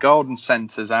one of the garden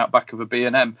centres out back of a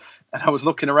B&M, and I was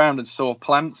looking around and saw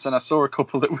plants, and I saw a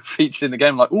couple that were featured in the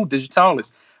game. Like, oh,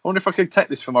 Digitalis. I wonder if I could take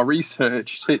this for my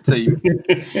research team.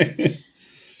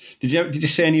 Did you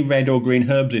see any red or green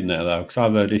herbs in there though? Because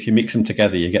I've heard if you mix them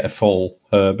together, you get a full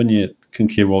herb and you can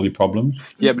cure all your problems.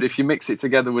 Yeah, but if you mix it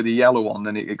together with a yellow one,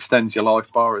 then it extends your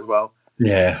life bar as well.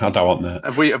 Yeah, I don't want that.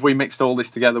 Have we mixed all this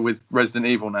together with Resident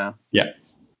Evil now? Yeah,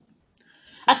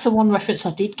 That's the one reference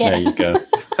I did get. there you go.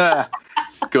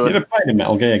 Good. You ever played a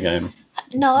Metal Gear game?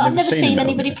 No, I've never seen a Metal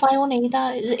anybody Gear. play one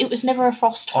either. It was never a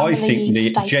Frost family I think the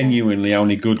staple. genuinely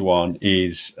only good one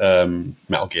is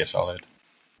Metal Gear Solid.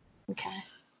 Okay.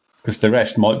 Because the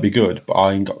rest might be good, but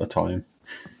I ain't got the time.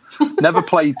 Never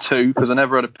played 2 because I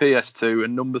never had a PS2,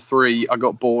 and number 3 I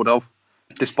got bored of,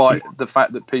 despite the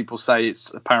fact that people say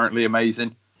it's apparently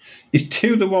amazing. Is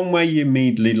 2 the one where you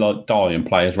immediately like die and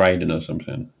play as Raiden or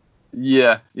something?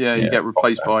 Yeah, you Yeah, get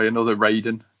replaced by another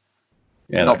Raiden.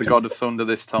 Yeah, Not the God of Thunder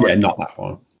this time. Yeah, not that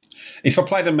one. If I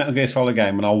played a Metal Gear Solid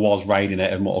game and I was Raiden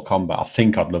out of Mortal Kombat, I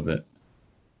think I'd love it.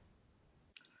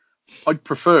 I'd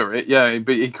prefer it, yeah,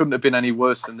 but he couldn't have been any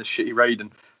worse than the shitty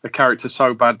Raiden. A character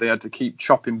so bad they had to keep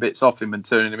chopping bits off him and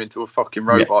turning him into a fucking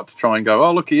robot to try and go,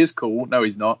 oh, look, he is cool. No,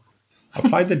 he's not. I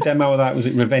played the demo of that. Was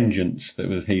it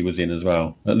Revengeance he was in as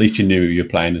well? At least you knew you were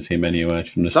playing as him anyway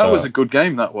from the start. That was a good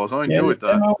game, that was. I enjoyed that.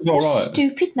 Demo was all right.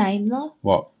 Stupid name, though.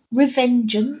 What?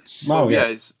 Revengeance. Oh, yeah,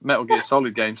 it's Metal Gear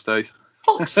Solid game, Stace.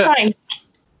 Fuck's sake.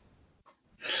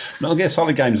 Metal Gear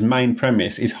Solid game's main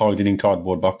premise is hiding in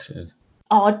cardboard boxes.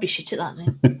 Oh, I'd be shit at that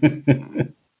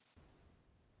then.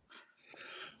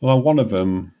 Well, one of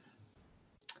them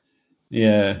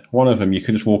you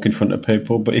could just walk in front of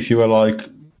people, but if you were like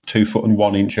 2 foot and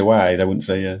 1 inch away, they wouldn't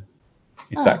see you.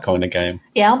 It's that kind of game.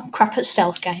 Yeah, I'm crap at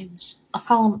stealth games. I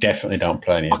can't. Definitely don't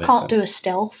play any of I it. can't do a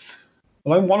stealth.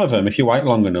 Well, in one of them, if you wait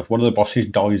long enough, one of the bosses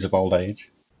dies of old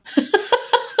age.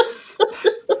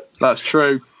 That's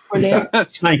true. Brilliant.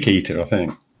 Snake Eater, I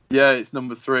think. Yeah, it's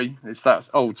number 3. It's that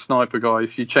old sniper guy.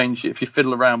 If you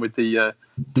fiddle around with the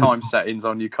time settings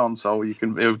on your console,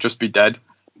 it'll just be dead.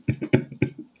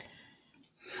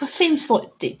 That seems like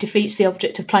it defeats the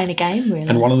object of playing a game, really.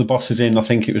 And one of the bosses in, I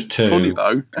think it was 2, Funny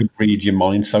though. could read your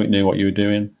mind, so it knew what you were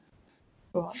doing.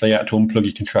 Right. So you had to unplug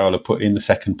your controller, put in the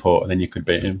second port, and then you could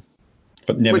beat him.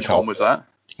 But never. Which one was that?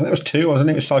 That was 2, wasn't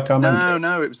it? It was Psycho Mantic.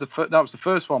 No, it was that was the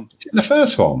first one. The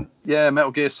first one? Yeah,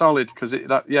 Metal Gear Solid, because it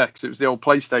was the old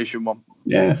PlayStation one.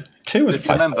 Yeah, 2 was If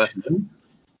you remember. PlayStation.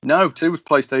 No, 2 was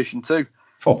PlayStation 2.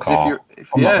 Fuck off.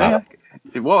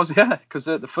 It was, yeah, because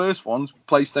the first one's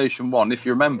PlayStation 1. If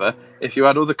you remember, if you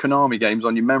had other Konami games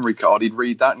on your memory card, he'd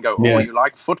read that and go, oh, you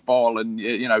like football, and,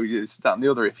 it's that and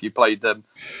the other. If you played them,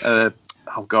 oh,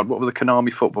 God, what were the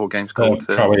Konami football games called?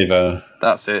 Pro Evo.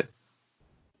 That's it.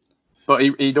 But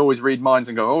he'd always read minds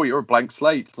and go, oh, you're a blank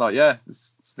slate. It's like, yeah,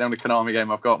 it's the only Konami game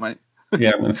I've got, mate.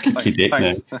 Yeah, I'm going to kick your dick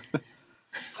now.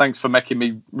 Thanks for making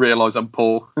me realise I'm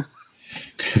poor.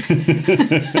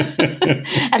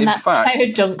 And that's how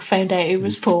Dunk found out he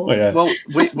was poor. Oh, yeah. Well,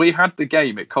 we had the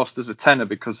game. It cost us £10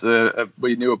 because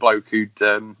we knew a bloke who'd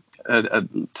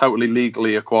totally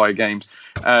legally acquire games.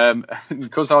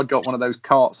 Because I'd got one of those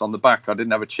carts on the back, I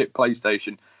didn't have a chip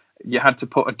PlayStation. You had to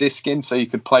put a disc in so you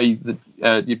could play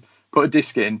you put a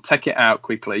disc in, take it out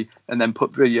quickly, and then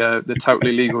put the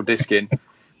totally legal disc in.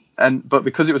 But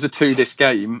because it was a 2-disc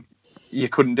game, you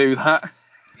couldn't do that.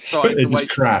 So it just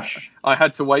crash. I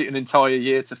had to wait an entire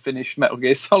year to finish Metal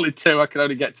Gear Solid 2. I could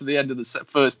only get to the end of the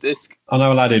first disc. I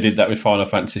know a lad who did that with Final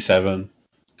Fantasy 7.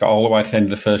 Got all the way to the end of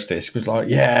the first disc, was like,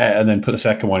 yeah, and then put the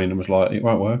second one in and was like, it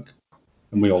won't work.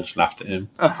 And we all just laughed at him.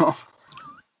 Oh.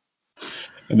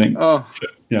 And then,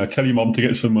 tell your mom to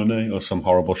get some money, or some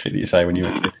horrible shit that you say when you're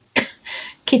a kid.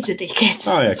 Kids are dickheads.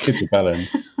 Oh, yeah, kids are belling.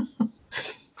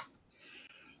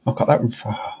 I've got that.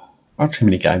 I have too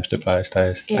many games to play these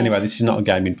days. Yeah. Anyway, this is not a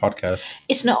gaming podcast.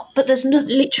 It's not, but there's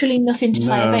literally nothing to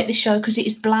say about this show because it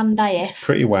is bland AF. It's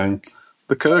pretty wank.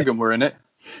 The Kurgan were in it.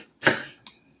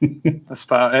 That's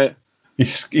about it.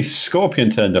 If Scorpion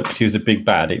turned up because he was the big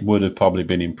bad, it would have probably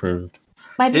been improved.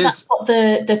 Maybe that's what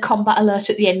the combat alert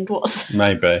at the end was.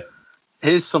 Maybe.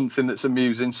 Here's something that's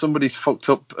amusing. Somebody's fucked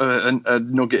up a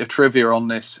nugget of trivia on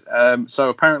this. So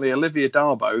apparently Olivia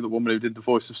Darbo, the woman who did the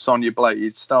voice of Sonya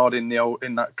Blade, starred in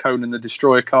that Conan the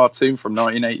Destroyer cartoon from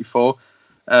 1984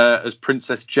 as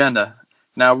Princess Jenna.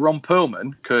 Now Ron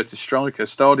Perlman, Curtis Stryker,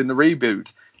 starred in the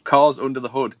reboot Cars Under the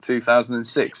Hood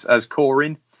 2006 as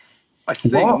Corin. I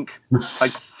think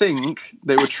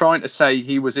they were trying to say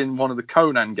he was in one of the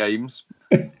Conan games.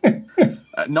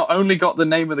 Not only got the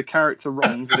name of the character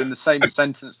wrong, but in the same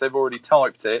sentence they've already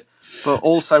typed it, but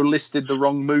also listed the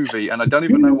wrong movie. And I don't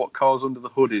even know what Cars Under the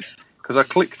Hood is. because I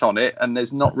clicked on it and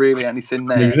there's not really anything It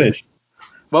there. exists.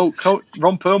 Well,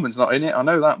 Ron Perlman's not in it. I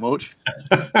know that much.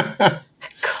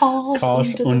 Cars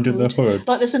under the hood.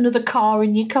 Like there's another car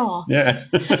in your car. Yeah.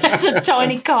 There's a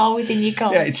tiny car within your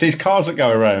car. Yeah, it's these cars that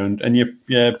go around and you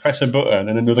press a button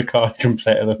and another car jumps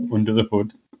out of under the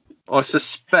hood. I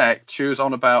suspect she was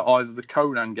on about either the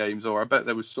Conan games or I bet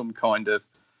there was some kind of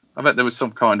either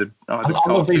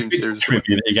I love these cartoon bits of series.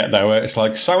 trivia that you get though, where it's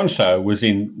like so-and-so was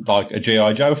in like a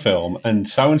G.I. Joe film and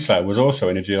so-and-so was also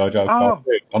in a G.I. Joe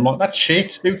cartoon. I'm like, that's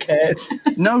shit, who cares?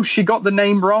 No, she got the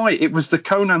name right. It was the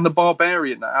Conan the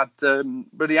Barbarian that had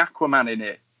really Aquaman in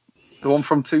it. The one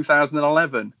from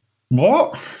 2011.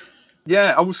 What?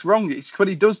 Yeah, I was wrong. But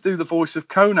he does do the voice of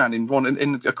Conan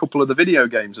in a couple of the video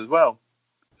games as well.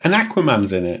 And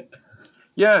Aquaman's in it?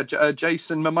 Yeah,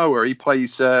 Jason Momoa. He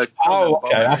plays. Conan Oh, the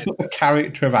okay. I Barbarian. thought the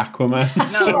character of Aquaman.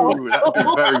 No, that would be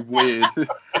very weird.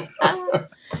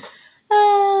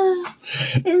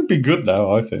 It would be good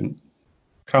though, I think.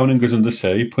 Conan goes under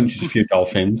sea, punches a few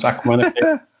dolphins. Aquaman, what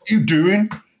are you doing?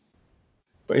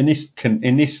 But in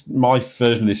my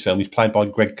version of this film, he's played by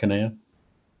Greg Kinnear.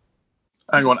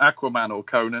 Hang on, Aquaman or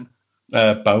Conan?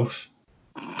 Both.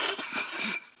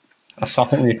 I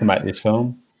think we need to make this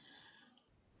film.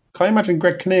 Can you imagine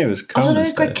Greg Kinnear as Conan? I don't know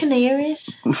who Greg Kinnear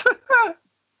is.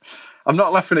 I'm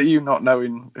not laughing at you not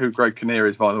knowing who Greg Kinnear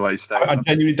is, by the way, Stacey. I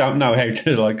genuinely don't know how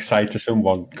to say to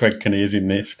someone, Greg Kinnear's in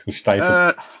this, because Stacey,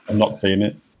 I'm not seeing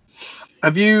it.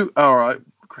 Have you... All right,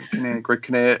 Greg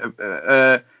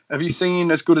Kinnear. Have you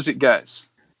seen As Good As It Gets?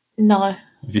 No. Have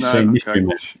you seen Mystery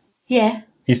Man? Yeah.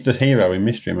 He's the hero in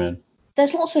Mystery Man.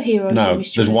 There's lots of heroes in Mystery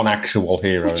Man. There's one actual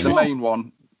hero. Which in The one? main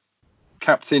one.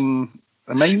 Captain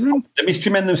Amazing? The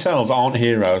Mystery Men themselves aren't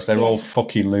heroes. They're all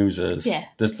fucking losers. Yeah.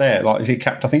 There's is he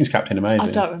I think it's Captain Amazing.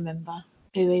 I don't remember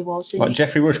who he was. Like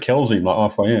Jeffrey Rush kills him like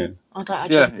halfway in.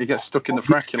 He gets stuck in the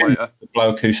fraculator. The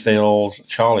bloke who steals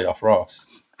Charlie off Ross.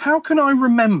 How can I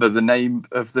remember the name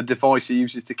of the device he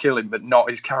uses to kill him, but not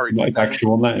his character? Not his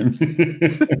actual name.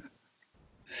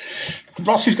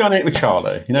 Ross is going out with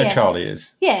Charlie. You know who Charlie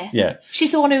is? Yeah. Yeah.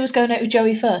 She's the one who was going out with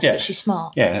Joey first, but she's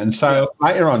smart. Yeah, and so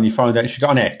later on you find out she's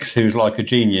got an ex who's like a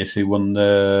genius who won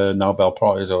the Nobel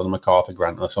Prize or the MacArthur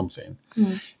grant or something.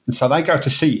 Mm. And so they go to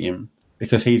see him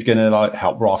because he's going to like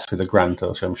help Ross with a grant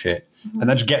or some shit. Mm-hmm. And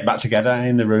they just get back together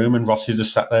in the room and Ross is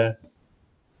just sat there.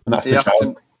 And that's the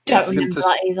joke. Don't remember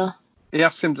that either. He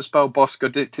asked him to spell Bosco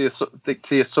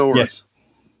Dictyosaurus. Yes.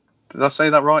 Did I say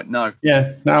that right? No.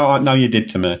 Yeah, no, you did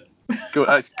to me. Good,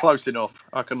 it's close enough.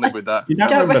 I can live with that. You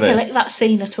don't recollect that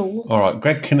scene at all. All right,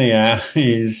 Greg Kinnear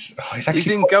is... he's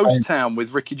in Ghost Town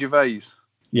with Ricky Gervais.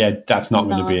 Yeah, that's not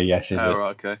going to be a yes, is it?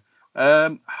 Right, okay.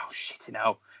 Shitting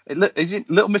hell. Is it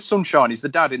Little Miss Sunshine? He's the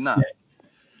dad in that. Yeah.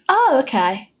 Oh,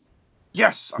 okay.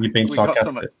 Yes. You've been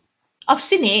sarcastic. I've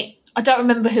seen it. I don't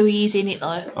remember who he is in it,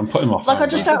 though. I'm putting him off. I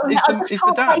just don't remember. I just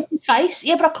can't place his face.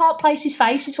 Yeah, but I can't place his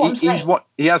face, is what I'm saying.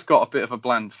 He has got a bit of a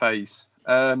bland face,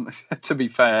 to be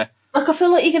fair. Like, I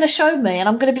feel like you're going to show me, and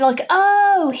I'm going to be like,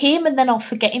 oh, him, and then I'll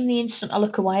forget him the instant I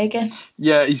look away again.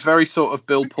 Yeah, he's very sort of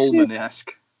Bill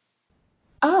Pullman-esque.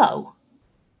 Oh.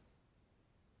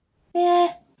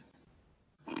 Yeah.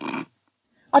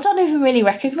 I don't even really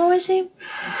recognise him.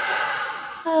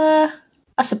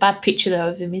 That's a bad picture, though,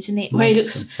 of him, isn't it? Where he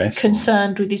looks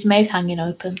concerned with his mouth hanging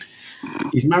open.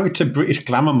 He's married to British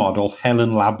glamour model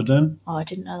Helen Labdon. Oh, I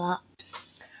didn't know that.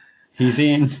 He's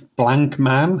in Blank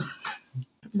Man.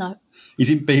 No. He's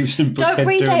in Beavis and Butthead. Don't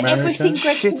read out everything,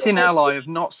 Greg. Shitting hell, I have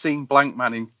not seen Blank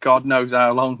Man in God knows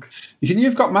how long. He's in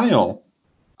You've Got Mail.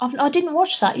 I didn't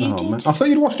watch that. You did. Man. I thought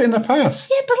you'd watched it in the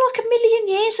past. Yeah, but like a million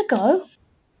years ago.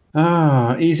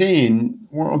 He's in...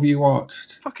 What have you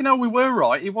watched? Fucking hell, we were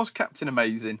right. He was Captain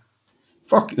Amazing.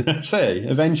 Fuck, see,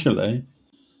 eventually.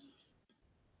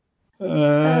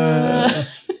 I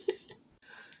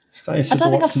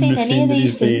don't think I've seen any of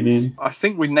these things. I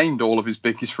think we named all of his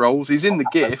biggest roles. He's in The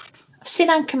Gift. I've seen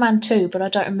Anchorman 2, but I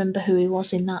don't remember who he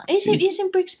was in that. He's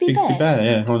in Brigsby Bear? Brigsby Bear,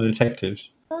 yeah, one of the detectives.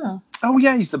 Oh,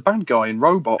 yeah, he's the bad guy in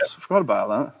Robots. I forgot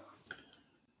about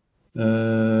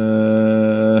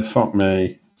that. Fuck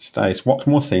me. Stace, watch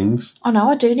more things. I know,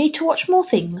 I do need to watch more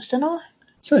things, don't I?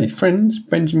 See, Friends,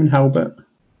 Benjamin Halbert.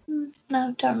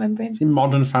 No, don't remember him. He's in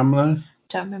Modern Family.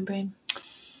 Don't remember him.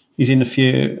 He's in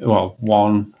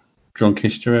one Drunk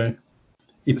History.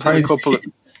 He plays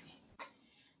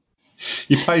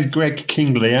Greg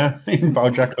King Lear in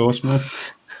BoJack Horseman.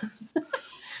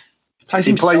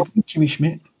 He plays Jimmy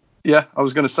Schmidt. Yeah, I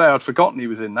was going to say I'd forgotten he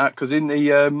was in that because in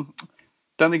the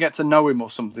don't they get to know him or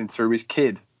something through his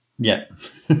kid? Yeah.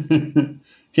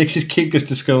 His kid goes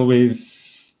to school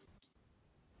with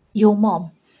your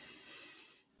mom.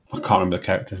 I can't remember the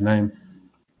character's name.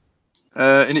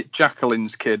 In it,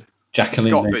 Jacqueline's kid.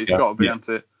 Jacqueline. It's got to be, hasn't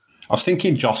it? I was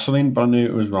thinking Jocelyn, but I knew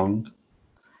it was wrong.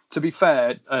 To be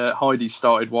fair, Heidi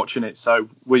started watching it, so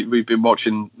we've been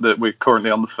watching that. We're currently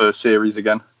on the first series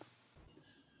again.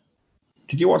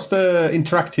 Did you watch the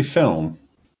interactive film?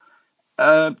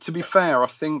 To be fair, I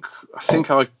think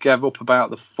I gave up about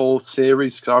the fourth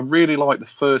series because I really liked the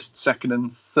first, second,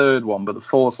 and third one, but the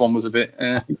fourth one was a bit.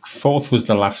 I think fourth was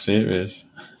the last series.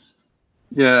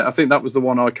 Yeah, I think that was the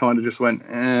one I kind of just went.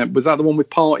 Was that the one with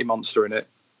Party Monster in it?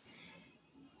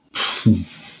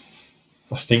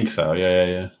 I think so.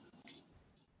 Yeah.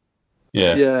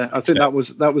 Yeah, I think that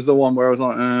was the one where I was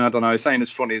like, I don't know, it ain't as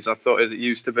funny as I thought as it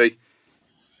used to be.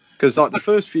 Because like the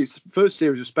first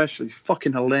series especially is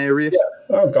fucking hilarious.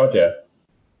 Yeah. Oh god, yeah.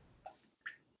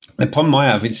 The problem I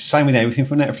have, it's the same with everything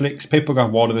from Netflix. People go,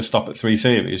 why do they stop at 3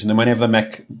 series? And then whenever they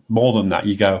make more than that,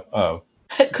 you go, oh.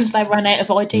 Because they run out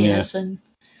of ideas and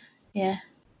yeah.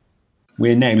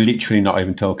 We're now literally not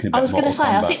even talking about I was going to say,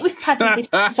 Kombat. I think we've padded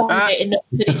this on it enough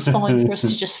that it's fine for us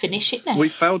to just finish it now. We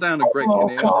fell down a great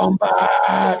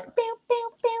Kombat.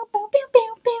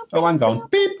 Oh, hang on.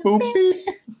 Beep, boop, beep.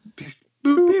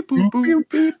 Boop, beep, boop, boop,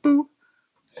 beep, boop.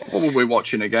 What were we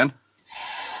watching again?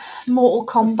 Mortal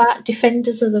Kombat,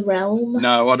 Defenders of the Realm.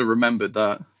 No, I'd have remembered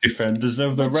that. Defenders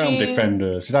of the Realm,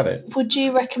 Defenders. Is that it? Would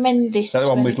you recommend this? Is that the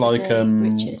one with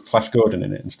Richard? Flash Gordon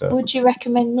in it and stuff? Would you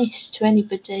recommend this to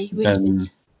anybody, Richard?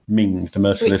 Ming, the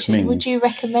merciless Richard, Ming. would you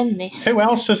recommend this? Who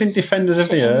else was in Defenders of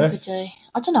the Earth?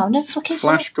 I don't know. I've never fucking seen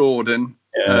Flash Gordon,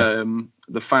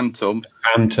 the Phantom,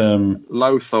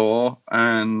 Lothar,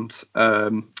 and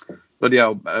bloody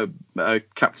hell,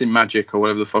 Captain Magic or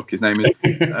whatever the fuck his name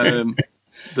is.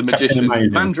 The magician,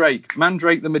 Mandrake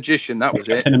the magician. That was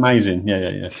Captain Amazing.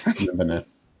 Yeah. I remember now.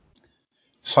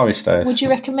 Sorry, Steph. Would you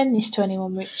recommend this to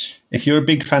anyone, Rich? If you're a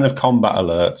big fan of combat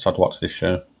alerts, I'd watch this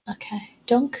show. Okay,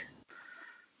 Dunk.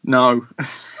 No.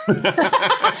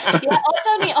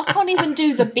 I can't even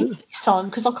do the beat this time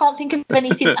because I can't think of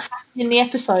anything that happened in the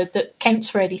episode that counts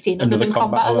for anything other than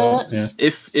combat alerts.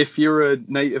 Yeah. If you're a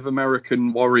Native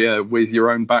American warrior with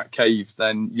your own bat cave,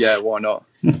 then yeah, why not?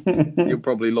 You'll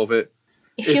probably love it.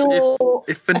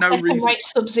 If for no reason,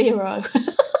 Sub-Zero.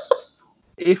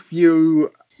 If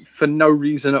you, for no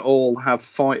reason at all, have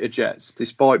fighter jets,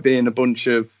 despite being a bunch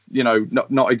of,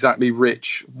 not exactly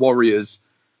rich warriors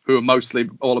who are mostly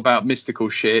all about mystical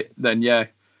shit, then yeah.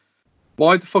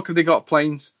 Why the fuck have they got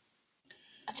planes?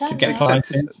 I don't know.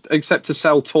 Except to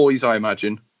sell toys, I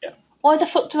imagine. Yeah. Why the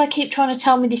fuck do they keep trying to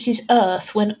tell me this is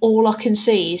Earth when all I can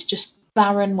see is just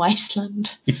barren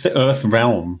wasteland? It's the Earth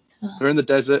realm. They're in the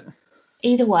desert.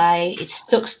 Either way, it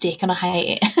sucks dick and I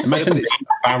hate it. Imagine a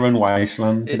barren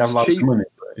wasteland. You'd have lots of money.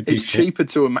 It's cheaper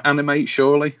to animate,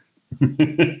 surely.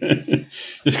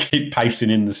 Just keep pasting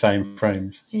in the same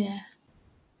frames. Yeah.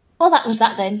 Well, that was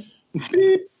that then.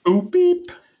 Beep, boop,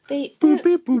 beep. Beep, boop,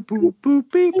 beep, boop, boop,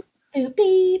 boop, beep. Boop,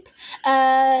 beep.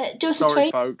 Do us a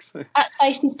tweet folks. At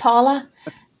Stacey's Parlour.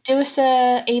 Do us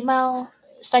an email,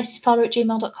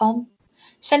 stacey'sparlour@gmail.com.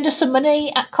 Send us some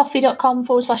money at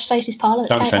coffee.com/Stacey's Parlour.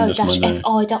 Don't send us money.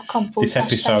 ko-fi.com/Stacey's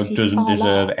This episode doesn't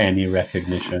deserve any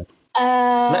recognition.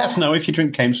 Let us know if you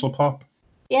drink Camsel Pop.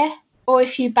 Yeah, or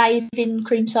if you bathe in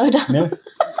cream soda. Yeah.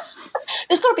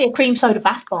 There's got to be a cream soda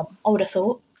bath bomb, I would have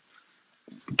thought.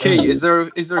 Key, is there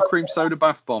a cream soda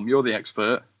bath bomb? You're the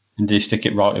expert. And do you stick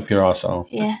it right up your arsehole?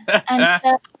 Yeah.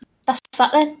 And that's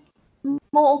that then.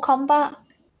 Mortal Kombat.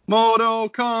 Mortal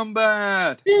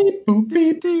Kombat. Beep, boop,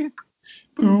 beep.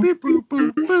 Boop, beep, boop,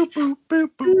 boop, boop, boop, boop,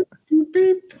 boop, boop,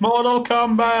 beep. Mortal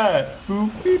Kombat.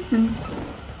 Boop, beep, boop.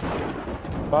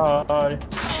 Bye.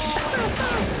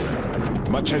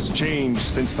 Much has changed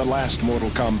since the last Mortal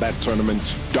Kombat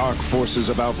tournament. Dark forces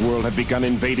of Outworld have begun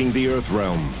invading the Earth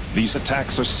realm. These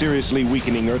attacks are seriously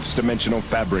weakening Earth's dimensional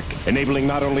fabric, enabling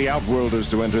not only Outworlders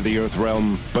to enter the Earth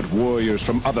realm, but warriors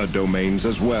from other domains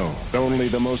as well. Only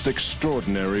the most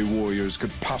extraordinary warriors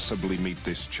could possibly meet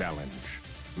this challenge.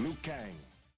 Liu Kang.